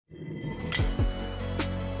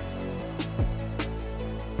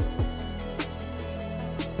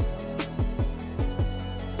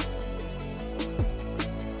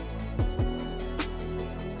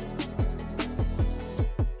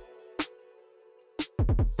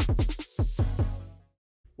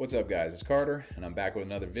What's up guys, it's Carter and I'm back with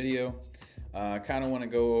another video. I kind of want to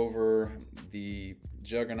go over the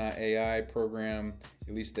Juggernaut AI program,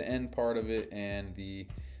 at least the end part of it, and the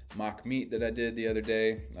mock meet that I did the other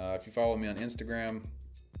day. If you follow me on Instagram,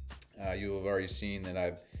 you'll have already seen that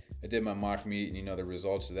I did my mock meet and you know the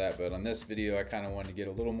results of that. But on this video, I kind of wanted to get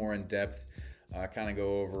a little more in depth, kind of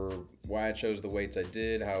go over why I chose the weights I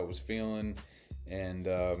did, how I was feeling, and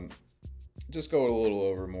just go a little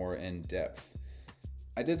over more in depth.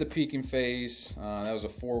 I did the peaking phase. That was a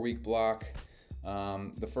 4-week block.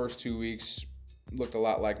 The first 2 weeks looked a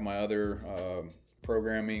lot like my other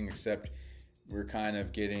programming, except we're kind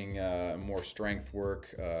of getting more strength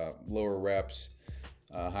work, lower reps,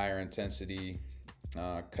 higher intensity,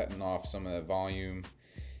 cutting off some of that volume.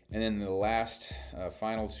 And then the last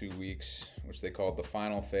final 2 weeks, which they called the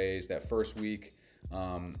final phase, that first week,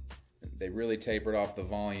 they really tapered off the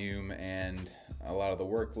volume and a lot of the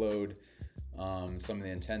workload, some of the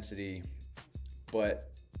intensity,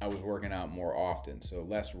 but I was working out more often, so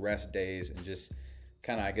less rest days and just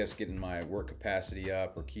kind of, I guess, getting my work capacity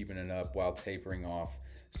up or keeping it up while tapering off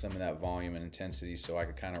some of that volume and intensity so I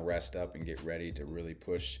could kind of rest up and get ready to really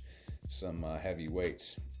push some heavy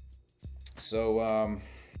weights. So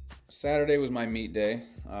Saturday was my meet day.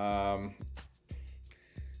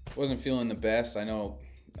 Wasn't feeling the best. I know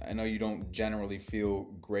you don't generally feel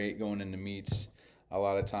great going into meets a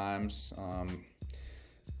lot of times,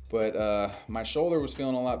 but my shoulder was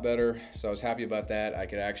feeling a lot better, so I was happy about that. I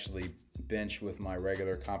could actually bench with my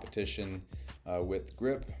regular competition with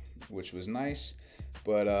grip, which was nice,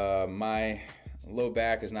 but my low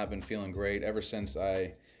back has not been feeling great ever since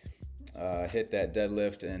I hit that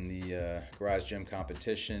deadlift in the garage gym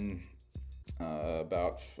competition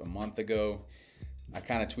about a month ago. I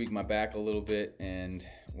kind of tweaked my back a little bit, and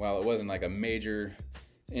while it wasn't like a major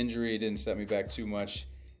injury, it didn't set me back too much.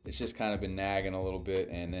 It's just kind of been nagging a little bit,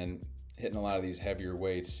 and then hitting a lot of these heavier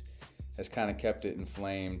weights has kind of kept it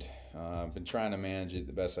inflamed. I've been trying to manage it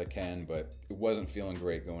the best I can, but it wasn't feeling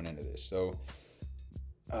great going into this. So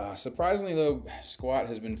surprisingly though, squat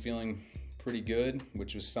has been feeling pretty good,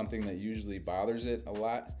 which was something that usually bothers it a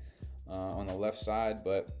lot on the left side,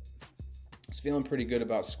 but it's feeling pretty good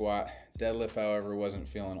about squat. Deadlift, however, wasn't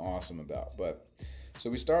feeling awesome about. But so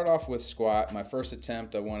we start off with squat. My first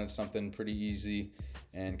attempt, I wanted something pretty easy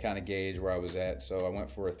and kind of gauge where I was at. So I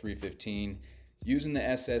went for a 315 using the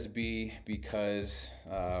SSB because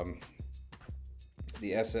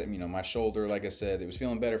my shoulder, like I said, it was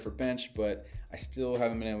feeling better for bench, but I still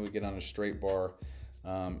haven't been able to get on a straight bar.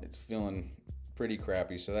 It's feeling pretty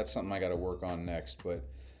crappy, so that's something I got to work on next. But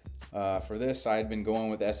for this, I had been going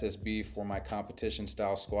with SSB for my competition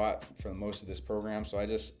style squat for most of this program, so I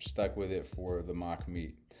just stuck with it for the mock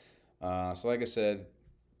meet. So like I said,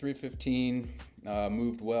 315,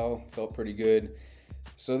 moved well, felt pretty good.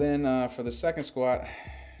 So then for the second squat,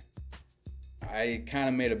 I kind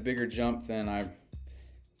of made a bigger jump than I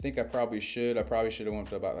think I probably should. I probably should have went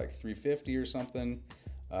to about like 350 or something.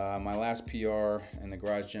 My last PR in the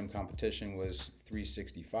garage gym competition was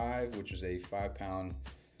 365, which was a 5-pound,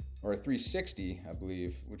 or a 360, I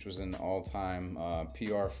believe, which was an all-time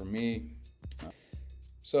PR for me.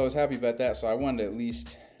 So I was happy about that. So I wanted to at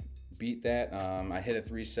least beat that. I hit a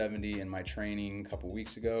 370 in my training a couple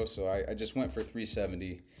weeks ago, so I just went for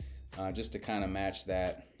 370 just to kind of match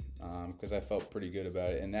that because I felt pretty good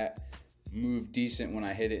about it. And that moved decent when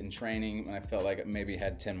I hit it in training, and I felt like it maybe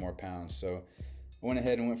had 10 more pounds. So I went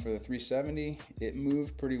ahead and went for the 370. It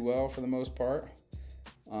moved pretty well for the most part.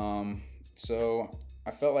 So I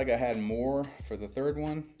felt like I had more for the third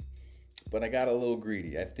one, but I got a little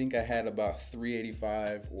greedy. I think I had about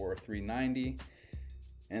 385 or 390,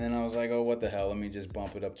 and then I was like, oh, what the hell, let me just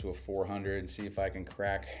bump it up to a 400 and see if I can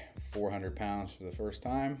crack 400 pounds for the first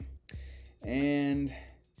time. And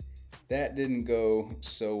that didn't go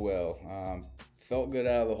so well. Felt good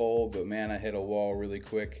out of the hole, but man, I hit a wall really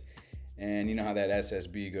quick, and you know how that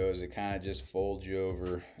SSB goes, it kind of just folds you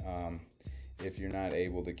over if you're not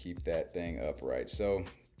able to keep that thing upright. So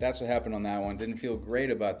that's what happened on that one. Didn't feel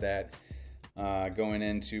great about that going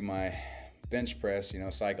into my bench press. You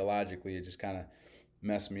know, psychologically, it just kind of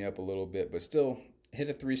messed me up a little bit, but still hit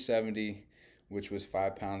a 370, which was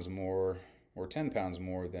 5 pounds more or 10 pounds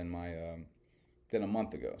more than than a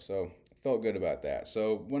month ago. So felt good about that.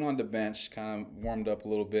 So went on to bench, kind of warmed up a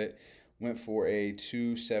little bit, went for a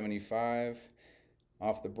 275.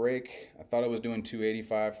 Off the break, I thought I was doing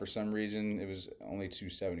 285 for some reason. It was only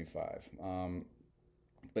 275.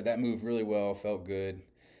 But that moved really well, felt good.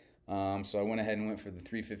 So I went ahead and went for the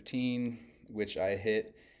 315, which I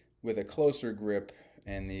hit with a closer grip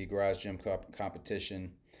in the garage gym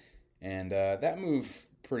competition. and that moved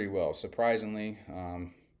pretty well, surprisingly.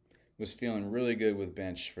 Was feeling really good with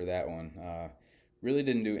bench for that one. Really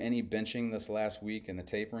didn't do any benching this last week in the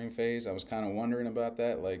tapering phase. I was kind of wondering about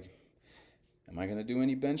that, like, am I going to do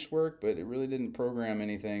any bench work? But it really didn't program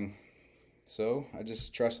anything. So I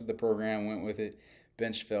just trusted the program, went with it.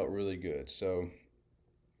 Bench felt really good. So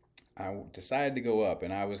I decided to go up,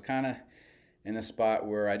 and I was kind of in a spot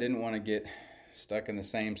where I didn't want to get stuck in the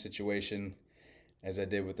same situation as I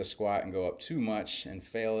did with the squat and go up too much and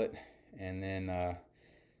fail it, and then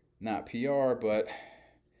not PR, but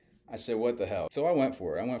I said, what the hell? So I went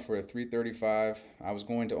for it. I went for a 335. I was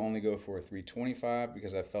going to only go for a 325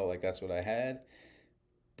 because I felt like that's what I had.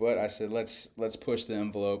 But I said, let's push the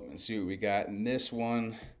envelope and see what we got. And this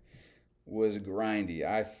one was grindy.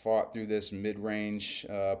 I fought through this mid-range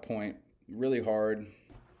point really hard,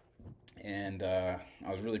 and I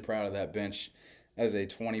was really proud of that bench. As a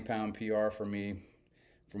 20-pound PR for me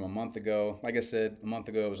from a month ago. Like I said, a month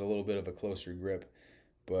ago it was a little bit of a closer grip,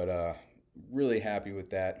 but really happy with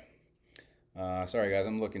that. Sorry guys,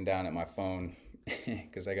 I'm looking down at my phone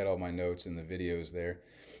because I got all my notes and the videos there.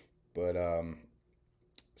 But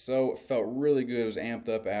so it felt really good. It was amped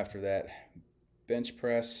up after that bench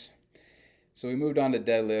press. So we moved on to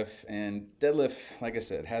deadlift, and deadlift, like I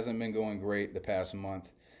said, hasn't been going great the past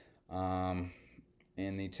month. In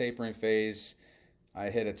the tapering phase, I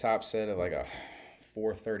hit a top set of like a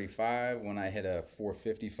 435 when I hit a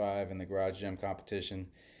 455 in the garage gym competition,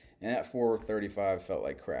 and that 435 felt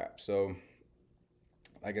like crap. So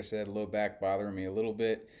like I said, low back bothering me a little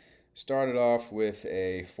bit. Started off with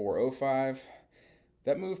a 405.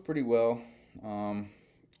 That moved pretty well.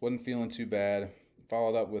 Wasn't feeling too bad.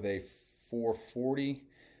 Followed up with a 440,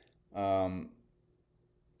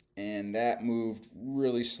 and that moved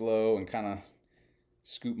really slow and kind of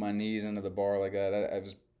scooped my knees into the bar like that. It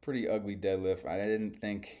was pretty ugly deadlift.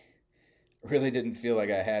 Really didn't feel like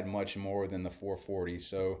I had much more than the 440.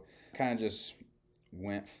 So kind of just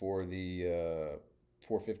went for the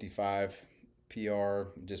 455 PR,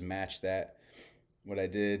 just matched that, what I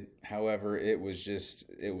did. However, it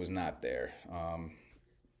was not there.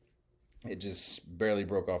 It just barely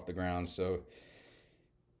broke off the ground. So,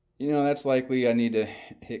 that's likely I need to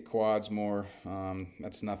hit quads more.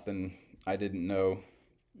 That's nothing I didn't know.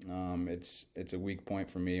 It's a weak point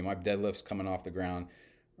for me. My deadlifts coming off the ground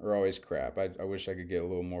are always crap. I wish I could get a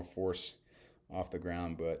little more force off the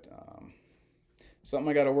ground, but something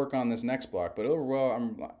I got to work on this next block. But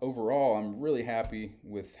overall, I'm really happy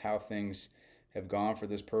with how things have gone for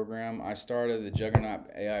this program. I started the Juggernaut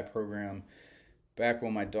AI program back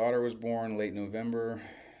when my daughter was born, late November.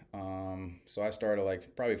 So I started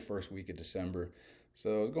like probably first week of December.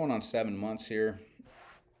 So it's going on 7 months here,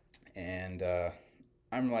 and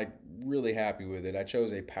I'm like really happy with it. I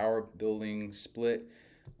chose a power building split.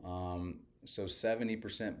 So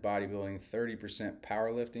 70% bodybuilding, 30%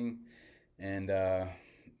 powerlifting. And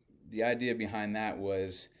the idea behind that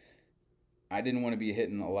was I didn't want to be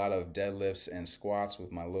hitting a lot of deadlifts and squats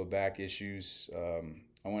with my low back issues.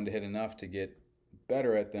 I wanted to hit enough to get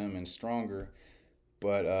better at them and stronger.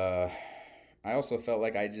 But I also felt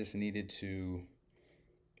like I just needed to,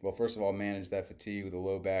 well, first of all, manage that fatigue with the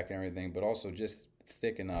low back and everything, but also just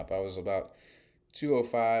thicken up. I was about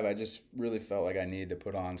 205. I just really felt like I needed to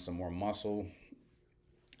put on some more muscle.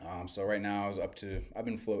 So right now I've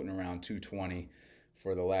been floating around 220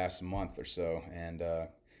 for the last month or so, and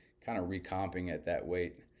kind of recomping at that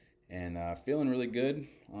weight, and feeling really good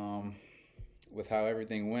with how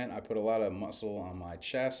everything went. I put a lot of muscle on my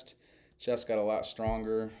chest. Chest got a lot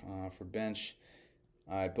stronger for bench.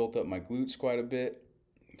 I built up my glutes quite a bit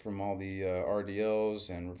from all the RDLs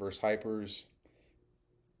and reverse hypers,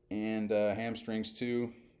 and hamstrings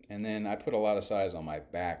too. And then I put a lot of size on my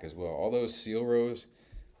back as well. All those seal rows,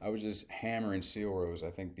 I was just hammering seal rows,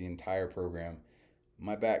 I think, the entire program.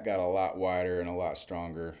 My back got a lot wider and a lot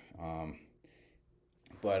stronger.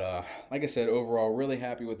 But like I said, overall, really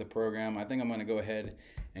happy with the program. I think I'm going to go ahead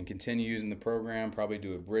and continue using the program, probably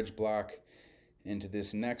do a bridge block into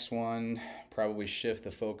this next one, probably shift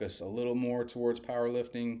the focus a little more towards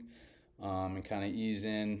powerlifting, and kind of ease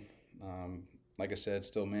in. Like I said,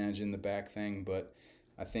 still managing the back thing, but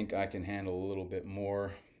I think I can handle a little bit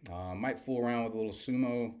more. Might fool around with a little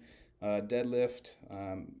sumo deadlift.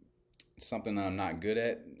 It's something that I'm not good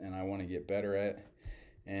at and I want to get better at,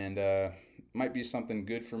 and might be something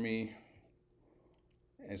good for me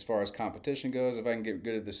as far as competition goes. If I can get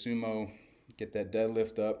good at the sumo, get that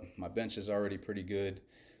deadlift up. My bench is already pretty good.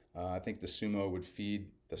 I think the sumo would feed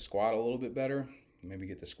the squat a little bit better. Maybe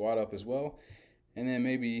get the squat up as well, and then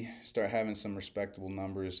maybe start having some respectable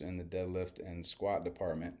numbers in the deadlift and squat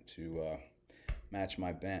department to match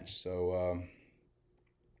my bench. So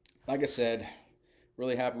like I said,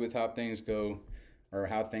 really happy with how things go, or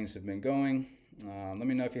how things have been going. Let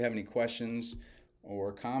me know if you have any questions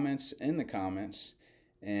or comments in the comments.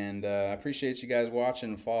 And I appreciate you guys watching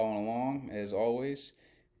and following along as always.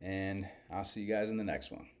 And I'll see you guys in the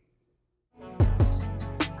next one.